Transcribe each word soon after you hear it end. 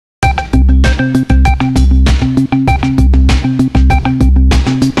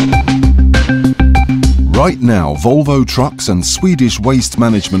Right now, Volvo Trucks and Swedish waste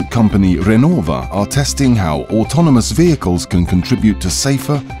management company Renova are testing how autonomous vehicles can contribute to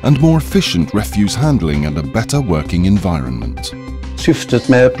safer and more efficient refuse handling and a better working environment. Syftet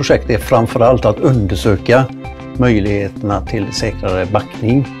med projektet är framförallt att undersöka möjligheterna till säkrare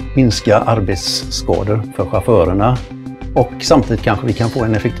backning, minska arbetsskador för chaufförerna och samtidigt kanske vi kan få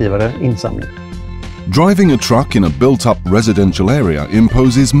en effektivare insamling. Driving a truck in a built-up residential area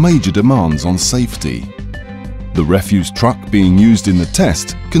imposes major demands on safety. The refuse truck being used in the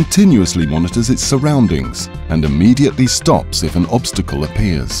test continuously monitors its surroundings and immediately stops if an obstacle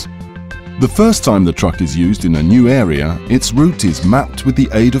appears. The first time the truck is used in a new area, its route is mapped with the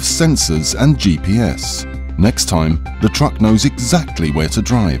aid of sensors and GPS. Next time, the truck knows exactly where to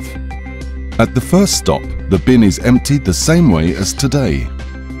drive. At the first stop, the bin is emptied the same way as today.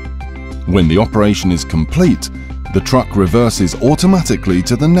 When the operation is complete, the truck reverses automatically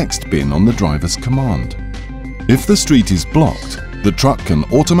to the next bin on the driver's command. If the street is blocked, the truck can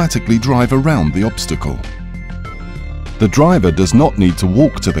automatically drive around the obstacle. The driver does not need to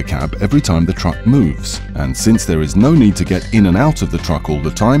walk to the cab every time the truck moves, and since there is no need to get in and out of the truck all the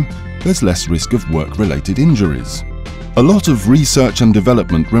time, there's less risk of work-related injuries. A lot of research and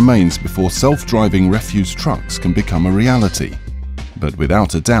development remains before self-driving refuse trucks can become a reality. But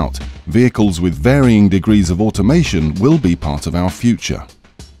without a doubt, vehicles with varying degrees of automation will be part of our future.